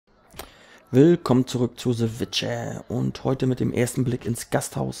Willkommen zurück zu The Witcher und heute mit dem ersten Blick ins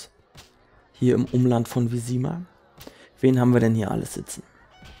Gasthaus hier im Umland von Wyzima. Wen haben wir denn hier alles sitzen?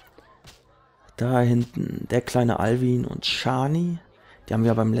 Da hinten der kleine Alvin und Shani, die haben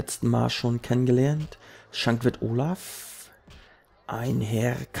wir beim letzten Mal schon kennengelernt. Schankwirt Olaf, ein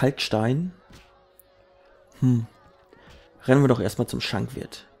Herr Kalkstein. Rennen wir doch erstmal zum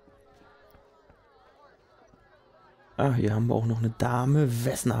Schankwirt. Ah, hier haben wir auch noch eine Dame,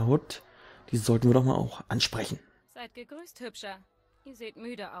 Wessnerhut. Die sollten wir doch mal auch ansprechen. Seid gegrüßt, Hübscher. Ihr seht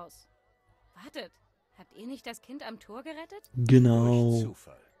müde aus. Wartet, habt ihr nicht das Kind am Tor gerettet? Genau. Durch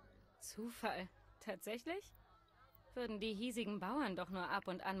Zufall. Zufall? Tatsächlich? Würden die hiesigen Bauern doch nur ab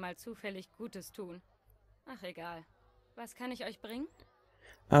und an mal zufällig Gutes tun. Ach, egal. Was kann ich euch bringen?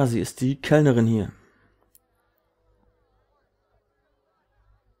 Ah, sie ist die Kellnerin hier.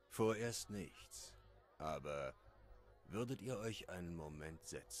 Vorerst nichts. Aber würdet ihr euch einen Moment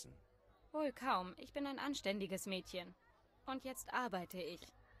setzen? Wohl kaum. Ich bin ein anständiges Mädchen. Und jetzt arbeite ich.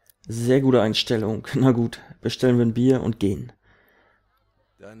 Sehr gute Einstellung. Na gut, bestellen wir ein Bier und gehen.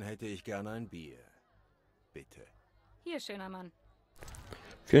 Dann hätte ich gerne ein Bier. Bitte. Hier, schöner Mann.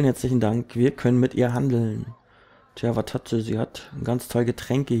 Vielen herzlichen Dank. Wir können mit ihr handeln. Tja, was hat sie? Sie hat ein ganz toll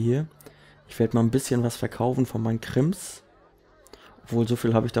Getränke hier. Ich werde mal ein bisschen was verkaufen von meinen Krims. Obwohl, so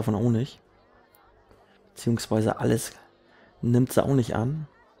viel habe ich davon auch nicht. Beziehungsweise alles nimmt sie auch nicht an.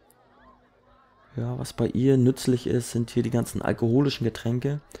 Ja, was bei ihr nützlich ist, sind hier die ganzen alkoholischen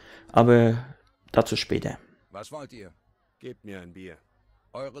Getränke. Aber dazu später. Was wollt ihr? Gebt mir ein Bier.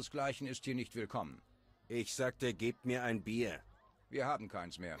 Euresgleichen ist hier nicht willkommen. Ich sagte, gebt mir ein Bier. Wir haben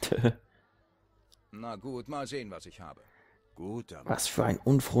keins mehr. Na gut, mal sehen, was ich habe. Gut, aber Was für ein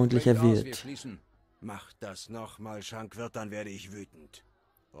unfreundlicher Bringt aus, wir Wirt. schließen. macht das nochmal, Schankwirt, dann werde ich wütend.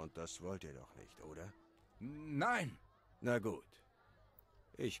 Und das wollt ihr doch nicht, oder? Nein! Na gut.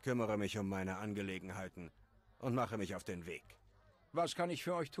 Ich kümmere mich um meine Angelegenheiten und mache mich auf den Weg. Was kann ich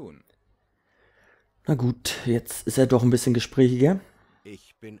für euch tun? Na gut, jetzt ist er doch ein bisschen gesprächiger.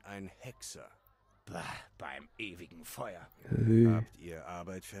 Ich bin ein Hexer. Bah, beim ewigen Feuer. Habt ihr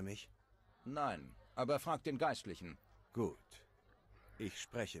Arbeit für mich? Nein, aber fragt den Geistlichen. Gut. Ich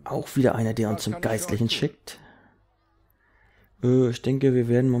spreche mit Auch wieder einer, der uns Was zum kann ich für Geistlichen euch tun? schickt. Ich denke, wir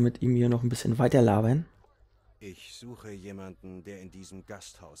werden mal mit ihm hier noch ein bisschen weiter labern. Ich suche jemanden, der in diesem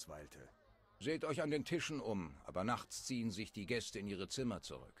Gasthaus weilte. Seht euch an den Tischen um, aber nachts ziehen sich die Gäste in ihre Zimmer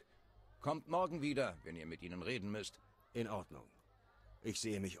zurück. Kommt morgen wieder, wenn ihr mit ihnen reden müsst. In Ordnung. Ich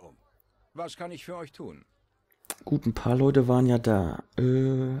sehe mich um. Was kann ich für euch tun? Gut, ein paar Leute waren ja da.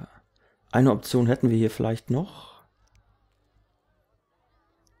 Eine Option hätten wir hier vielleicht noch.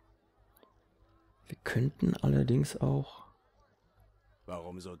 Wir könnten allerdings auch...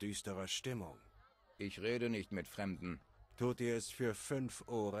 Warum so düstere Stimmung? Ich rede nicht mit Fremden. Tut ihr es für 5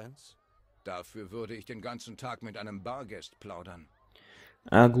 Orens? Dafür würde ich den ganzen Tag mit einem Bargast plaudern.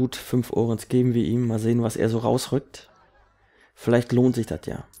 Ah gut, 5 Orens geben wir ihm. Mal sehen, was er so rausrückt. Vielleicht lohnt sich das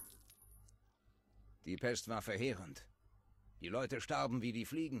ja. Die Pest war verheerend. Die Leute starben wie die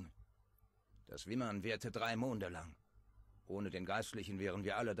Fliegen. Das Wimmern währte 3 Monde lang. Ohne den Geistlichen wären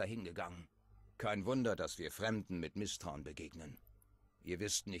wir alle dahingegangen. Kein Wunder, dass wir Fremden mit Misstrauen begegnen. Ihr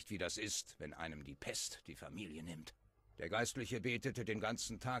wisst nicht, wie das ist, wenn einem die Pest die Familie nimmt. Der Geistliche betete den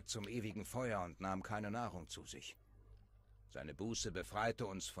ganzen Tag zum ewigen Feuer und nahm keine Nahrung zu sich. Seine Buße befreite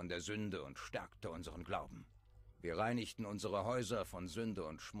uns von der Sünde und stärkte unseren Glauben. Wir reinigten unsere Häuser von Sünde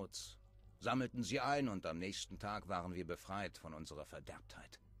und Schmutz, sammelten sie ein und am nächsten Tag waren wir befreit von unserer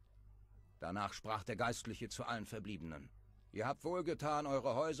Verderbtheit. Danach sprach der Geistliche zu allen Verbliebenen: Ihr habt wohlgetan,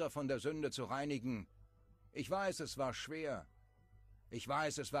 eure Häuser von der Sünde zu reinigen. Ich weiß, es war schwer. Ich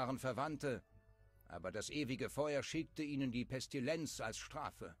weiß, es waren Verwandte, aber das ewige Feuer schickte ihnen die Pestilenz als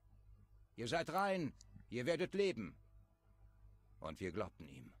Strafe. Ihr seid rein, ihr werdet leben. Und wir glaubten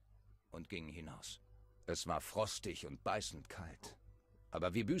ihm und gingen hinaus. Es war frostig und beißend kalt.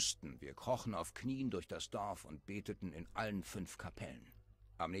 Aber wir büßten, wir krochen auf Knien durch das Dorf und beteten in allen 5 Kapellen.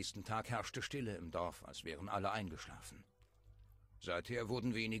 Am nächsten Tag herrschte Stille im Dorf, als wären alle eingeschlafen. Seither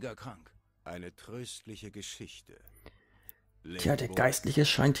wurden weniger krank. Eine tröstliche Geschichte. Tja, der Geistliche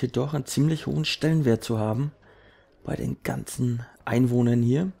scheint hier doch einen ziemlich hohen Stellenwert zu haben. Bei den ganzen Einwohnern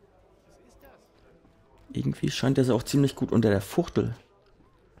hier. Irgendwie scheint er sie auch ziemlich gut unter der Fuchtel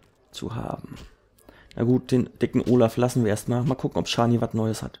zu haben. Na gut, den dicken Olaf lassen wir erstmal. Mal gucken, ob Shani was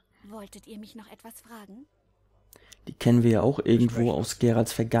Neues hat. Wolltet ihr mich noch etwas fragen? Die kennen wir ja auch irgendwo aus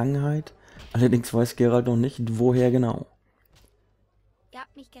Geralts Vergangenheit. Allerdings weiß Geralt noch nicht, woher genau. Ihr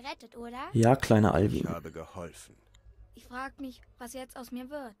habt mich gerettet, oder? Ja, kleiner Ich Alvin. habe geholfen. Ich frag mich, was jetzt aus mir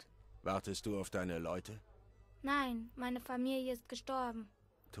wird. Wartest du auf deine Leute? Nein, meine Familie ist gestorben.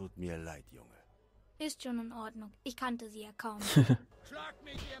 Tut mir leid, Junge. Ist schon in Ordnung. Ich kannte sie ja kaum. Schlag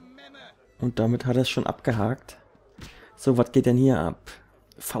mich, ihr Memme! Und damit hat er es schon abgehakt. So, was geht denn hier ab?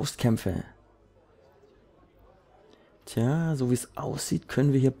 Faustkämpfe. Tja, so wie es aussieht,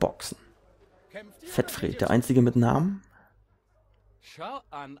 können wir hier boxen. Fettfred, der einzige mit Namen. Schau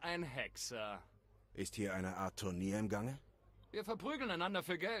an, ein Hexer. Ist hier eine Art Turnier im Gange? Wir verprügeln einander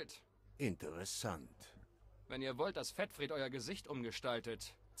für Geld. Interessant. Wenn ihr wollt, dass Fettfred euer Gesicht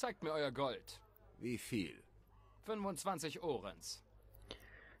umgestaltet, zeigt mir euer Gold. Wie viel? 25 Ohrens.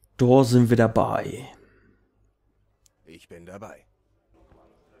 Da sind wir dabei. Ich bin dabei.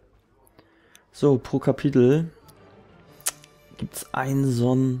 So, pro Kapitel gibt es einen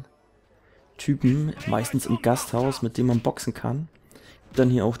so einen Typen, meistens im Gasthaus, mit dem man boxen kann. Dann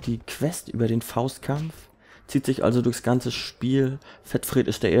hier auch die Quest über den Faustkampf. Zieht sich also durchs ganze Spiel. Fettfred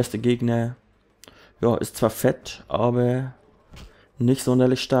ist der erste Gegner. Ja, ist zwar fett, aber nicht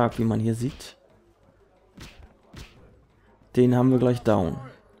sonderlich stark, wie man hier sieht. Den haben wir gleich down.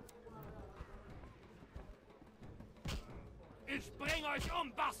 Ich bring euch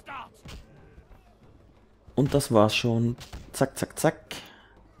um, Bastard! Und das war's schon. Zack, zack, zack.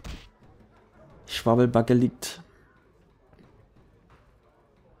 Schwabbelbacke liegt.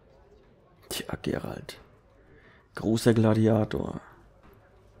 Tja, Geralt. Großer Gladiator.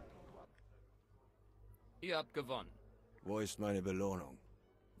 Ihr habt gewonnen. Wo ist meine Belohnung?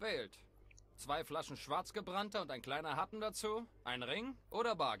 Wählt. 2 Flaschen Schwarzgebrannter und ein kleiner Happen dazu, ein Ring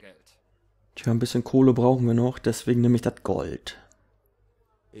oder Bargeld. Tja, ein bisschen Kohle brauchen wir noch, deswegen nehme ich das Gold.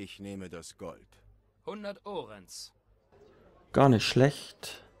 Ich nehme das Gold. 100 Ohrens. Gar nicht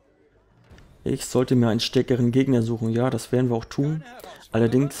schlecht. Ich sollte mir einen stärkeren Gegner suchen. Ja, das werden wir auch tun.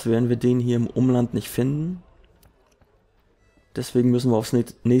 Allerdings werden wir den hier im Umland nicht finden. Deswegen müssen wir aufs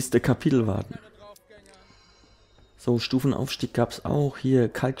nächste Kapitel warten. So, Stufenaufstieg gab es auch. Hier,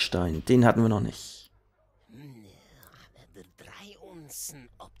 Kalkstein. Den hatten wir noch nicht. Der 3 Unzen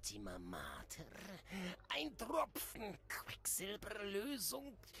Optima Mater, ein Tropfen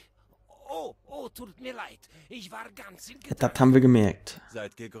Quecksilberlösung. Oh, tut mir leid. Ich war ganz in Gedanken. Das haben wir gemerkt.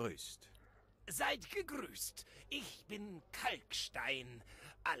 Seid gegrüßt. Seid gegrüßt. Ich bin Kalkstein,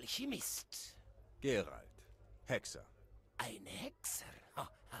 Alchimist. Geralt, Hexer. Ein Hexer?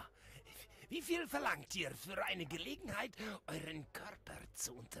 Wie viel verlangt ihr für eine Gelegenheit, euren Körper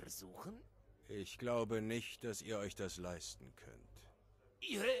zu untersuchen? Ich glaube nicht, dass ihr euch das leisten könnt.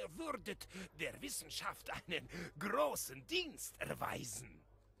 Ihr würdet der Wissenschaft einen großen Dienst erweisen.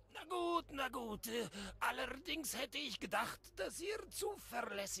 Na gut. Allerdings hätte ich gedacht, dass ihr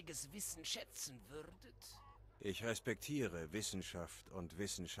zuverlässiges Wissen schätzen würdet. Ich respektiere Wissenschaft und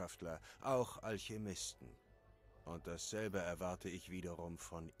Wissenschaftler, auch Alchemisten. Und dasselbe erwarte ich wiederum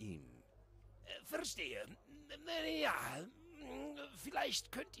von ihnen. Verstehe. Ja,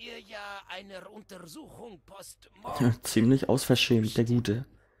 vielleicht könnt ihr ja einer Untersuchung postmortem... Ziemlich ausverschämt, der Gute.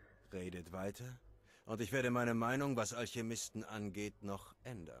 Redet weiter, und ich werde meine Meinung, was Alchemisten angeht, noch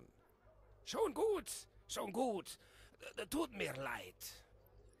ändern. Schon gut. Tut mir leid.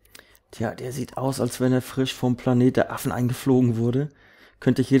 Tja, der sieht aus, als wenn er frisch vom Planet der Affen eingeflogen wurde.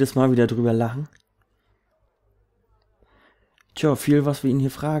 Könnte ich jedes Mal wieder drüber lachen. Tja, viel, was wir ihn hier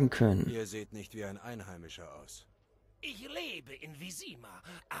fragen können. Ihr seht nicht wie ein Einheimischer aus. Ich lebe in Wyzima,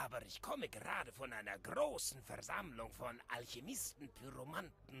 aber ich komme gerade von einer großen Versammlung von Alchemisten,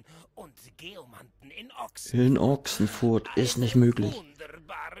 Pyromanten und Geomanten in Ochsenfurt. In Ochsenfurt ist nicht möglich. Eine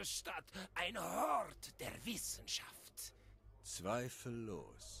wunderbare Stadt, ein Hort der Wissenschaft.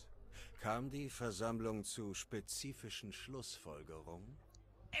 Zweifellos. Kam die Versammlung zu spezifischen Schlussfolgerungen?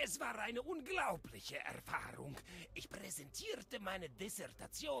 Es war eine unglaubliche Erfahrung. Ich präsentierte meine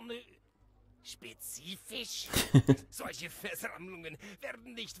Dissertation spezifisch. Solche Versammlungen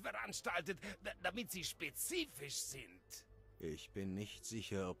werden nicht veranstaltet, damit sie spezifisch sind. Ich bin nicht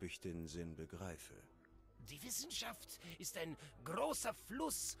sicher, ob ich den Sinn begreife. Die Wissenschaft ist ein großer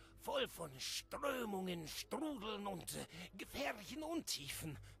Fluss voll von Strömungen, Strudeln und gefährlichen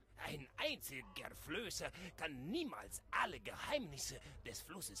Untiefen. Ein einziger Flößer kann niemals alle Geheimnisse des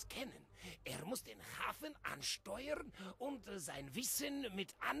Flusses kennen. Er muss den Hafen ansteuern und sein Wissen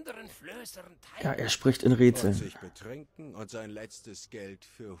mit anderen Flößern teilen. Ja, er spricht in Und Rätseln. sich betrinken und sein letztes Geld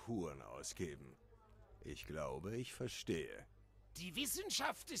für Huren ausgeben. Ich glaube, ich verstehe. Die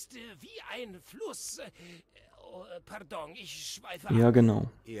Wissenschaft ist wie ein Fluss. Pardon, ich schweife ab. Ja, genau.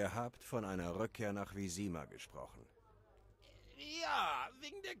 Ihr habt von einer Rückkehr nach Wyzima gesprochen. Ja,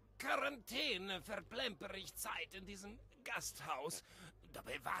 wegen der Quarantäne verplempere ich Zeit in diesem Gasthaus.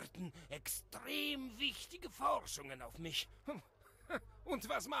 Dabei warten extrem wichtige Forschungen auf mich. Und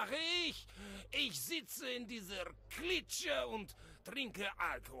was mache ich? Ich sitze in dieser Klitsche und trinke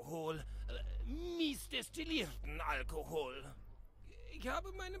Alkohol. Miesdestillierten Alkohol. Ich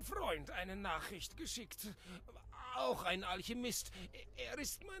habe meinem Freund eine Nachricht geschickt. Auch ein Alchemist. Er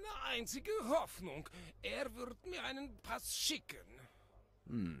ist meine einzige Hoffnung. Er wird mir einen Pass schicken.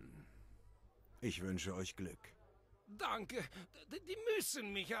 Ich wünsche euch Glück. Danke. Die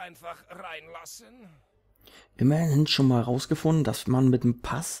müssen mich einfach reinlassen. Immerhin schon mal rausgefunden, dass man mit dem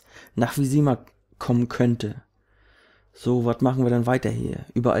Pass nach Wyzima kommen könnte. So, was machen wir denn weiter hier?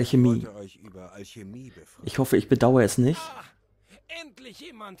 Über Ich Alchemie. wollte euch über Alchemie befragen. Ich hoffe, ich bedauere es nicht. Endlich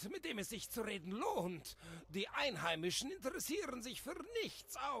jemand, mit dem es sich zu reden lohnt. Die Einheimischen interessieren sich für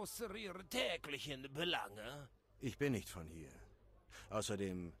nichts außer ihre täglichen Belange. Ich bin nicht von hier.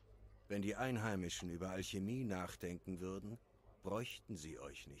 Außerdem, wenn die Einheimischen über Alchemie nachdenken würden, bräuchten sie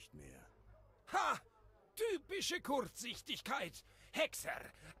euch nicht mehr. Ha! Typische Kurzsichtigkeit. Hexer,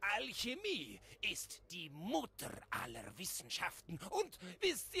 Alchemie ist die Mutter aller Wissenschaften. Und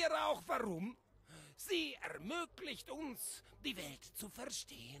wisst ihr auch warum? Sie ermöglicht uns, die Welt zu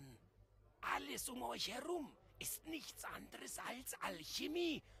verstehen. Alles um euch herum ist nichts anderes als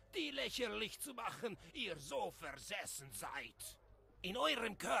Alchemie, die lächerlich zu machen, ihr so versessen seid. In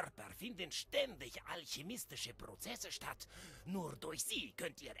eurem Körper finden ständig alchemistische Prozesse statt. Nur durch sie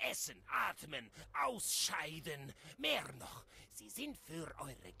könnt ihr essen, atmen, ausscheiden. Mehr noch, sie sind für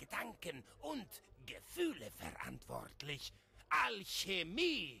eure Gedanken und Gefühle verantwortlich.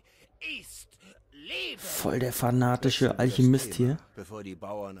 Alchemie ist Leben. Voll der fanatische Alchemist hier. Bevor die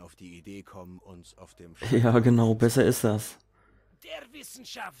Bauern auf die Idee kommen, uns auf dem Ja, genau, besser ist das. Der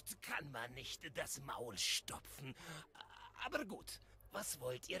Wissenschaft kann man nicht das Maul stopfen. Aber gut, was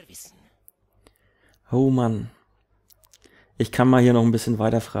wollt ihr wissen? Oh Mann. Ich kann mal hier noch ein bisschen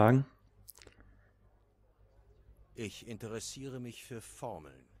weiter fragen. Ich interessiere mich für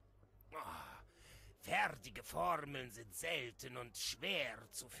Formeln. Fertige Formeln sind selten und schwer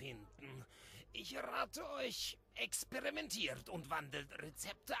zu finden. Ich rate euch, experimentiert und wandelt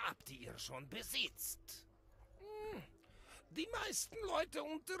Rezepte ab, die ihr schon besitzt. Die meisten Leute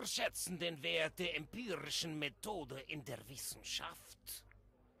unterschätzen den Wert der empirischen Methode in der Wissenschaft.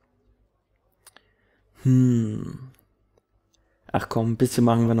 Ach komm, ein bisschen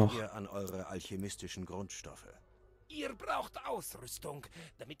machen wir noch. Ihr an eure alchemistischen Grundstoffe. Ihr braucht Ausrüstung,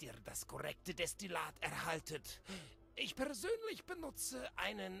 damit ihr das korrekte Destillat erhaltet. Ich persönlich benutze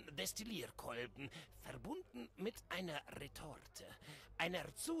einen Destillierkolben, verbunden mit einer Retorte,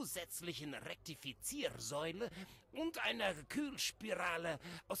 einer zusätzlichen Rektifiziersäule und einer Kühlspirale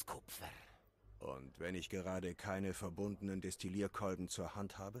aus Kupfer. Und wenn ich gerade keine verbundenen Destillierkolben zur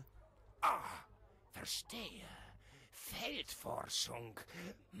Hand habe? Verstehe. Feldforschung.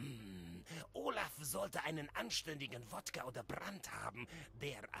 Olaf sollte einen anständigen Wodka oder Brand haben,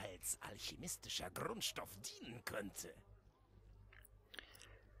 der als alchemistischer Grundstoff dienen könnte.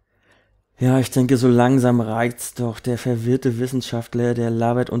 Ja, ich denke, so langsam reicht's doch. Der verwirrte Wissenschaftler, der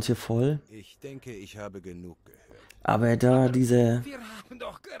labert uns hier voll. Ich denke, ich habe genug gehört. Aber da diese... Wir haben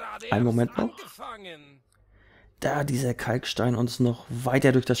doch gerade Einen Moment erst noch. angefangen. Da dieser Kalkstein uns noch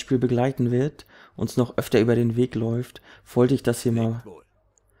weiter durch das Spiel begleiten wird, uns noch öfter über den Weg läuft, wollte ich das hier mal Wohl.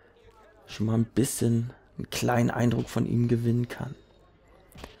 schon mal ein bisschen einen kleinen Eindruck von ihm gewinnen kann.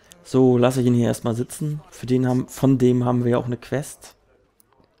 So, lasse ich ihn hier erstmal sitzen. Von dem haben wir ja auch eine Quest.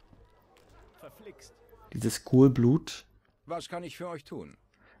 Dieses Ghoul-Blut. Was kann ich für euch tun?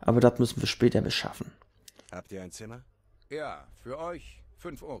 Aber das müssen wir später beschaffen. Habt ihr ein Zimmer? Ja, für euch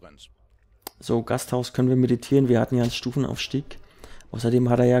 5 Orens. So, Gasthaus können wir meditieren. Wir hatten ja einen Stufenaufstieg. Außerdem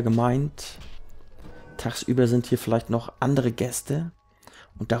hat er ja gemeint, tagsüber sind hier vielleicht noch andere Gäste.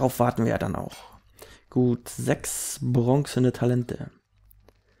 Und darauf warten wir ja dann auch. Gut, 6 bronzene Talente.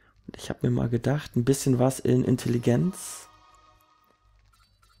 Und ich habe mir mal gedacht, ein bisschen was in Intelligenz.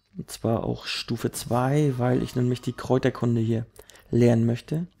 Und zwar auch Stufe 2, weil ich nämlich die Kräuterkunde hier lernen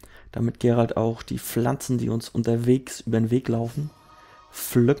möchte. Damit Geralt auch die Pflanzen, die uns unterwegs über den Weg laufen,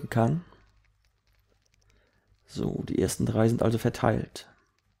 pflücken kann. So, die ersten 3 sind also verteilt.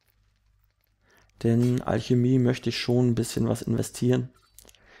 Denn Alchemie möchte ich schon ein bisschen was investieren.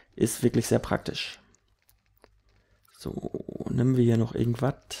 Ist wirklich sehr praktisch. So, nehmen wir hier noch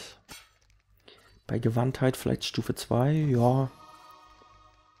irgendwas. Bei Gewandtheit vielleicht Stufe 2, ja.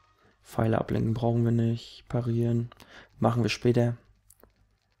 Pfeile ablenken brauchen wir nicht. Parieren machen wir später.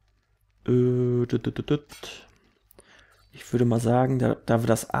 Ich würde mal sagen, da wir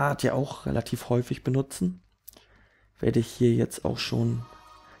das Art ja auch relativ häufig benutzen, werde ich hier jetzt auch schon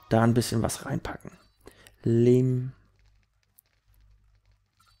da ein bisschen was reinpacken. Lehm.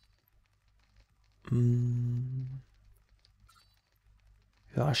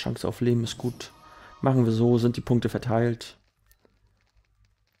 Ja, Chance auf Lehm ist gut. Machen wir so, sind die Punkte verteilt.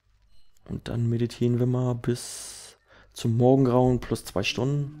 Und dann meditieren wir mal bis zum Morgengrauen plus 2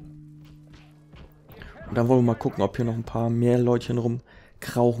 Stunden. Und dann wollen wir mal gucken, ob hier noch ein paar mehr Leutchen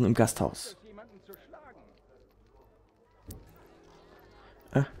rumkrauchen im Gasthaus.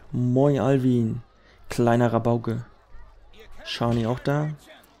 Ah, moin Alvin. Kleiner Rabauke. Shani auch da.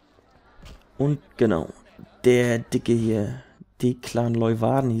 Und genau, der Dicke hier. Die Clan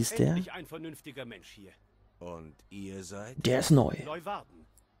Leuvaarden hieß der. Endlich ein vernünftiger Mensch hier. Und ihr seid? Der ist neu. Leuvaarden.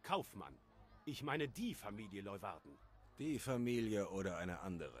 Kaufmann. Ich meine die Familie Leuvaarden. Die Familie oder eine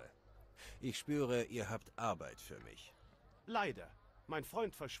andere. Ich spüre, ihr habt Arbeit für mich. Leider. Mein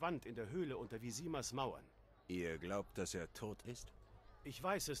Freund verschwand in der Höhle unter Wyzimas Mauern. Ihr glaubt, dass er tot ist? Ich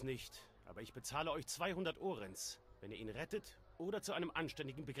weiß es nicht, aber ich bezahle euch 200 Orens, wenn ihr ihn rettet oder zu einem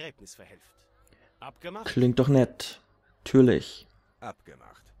anständigen Begräbnis verhelft. Abgemacht? Klingt doch nett. Natürlich.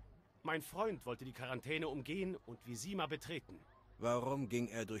 Abgemacht. Mein Freund wollte die Quarantäne umgehen und Wyzima betreten. Warum ging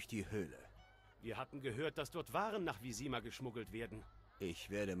er durch die Höhle? Wir hatten gehört, dass dort Waren nach Wyzima geschmuggelt werden.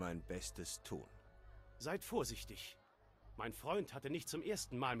 Ich werde mein Bestes tun. Seid vorsichtig. Mein Freund hatte nicht zum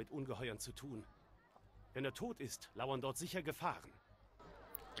ersten Mal mit Ungeheuern zu tun. Wenn er tot ist, lauern dort sicher Gefahren.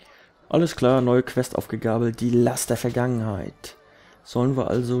 Alles klar, neue Quest aufgegabelt. Die Last der Vergangenheit. Sollen wir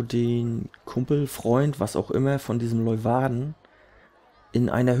also den Kumpel, Freund, was auch immer, von diesem Leuvaarden in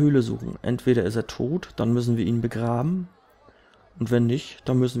einer Höhle suchen. Entweder ist er tot, dann müssen wir ihn begraben. Und wenn nicht,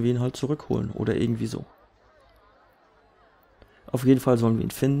 dann müssen wir ihn halt zurückholen. Oder irgendwie so. Auf jeden Fall sollen wir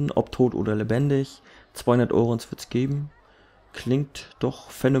ihn finden, ob tot oder lebendig. 200 Euro wird es geben. Klingt doch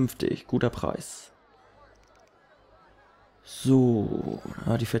vernünftig. Guter Preis. So,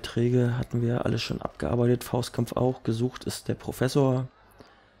 ja, die Verträge hatten wir alles schon abgearbeitet. Faustkampf auch. Gesucht ist der Professor.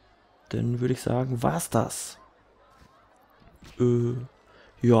 Dann würde ich sagen, war's das.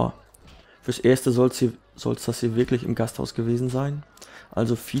 Ja. Fürs Erste soll's das hier wirklich im Gasthaus gewesen sein.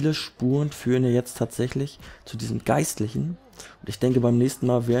 Also viele Spuren führen ja jetzt tatsächlich zu diesem Geistlichen. Und ich denke, beim nächsten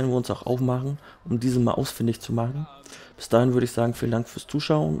Mal werden wir uns auch aufmachen, um diesen mal ausfindig zu machen. Bis dahin würde ich sagen, vielen Dank fürs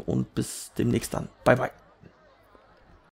Zuschauen und bis demnächst dann. Bye, bye.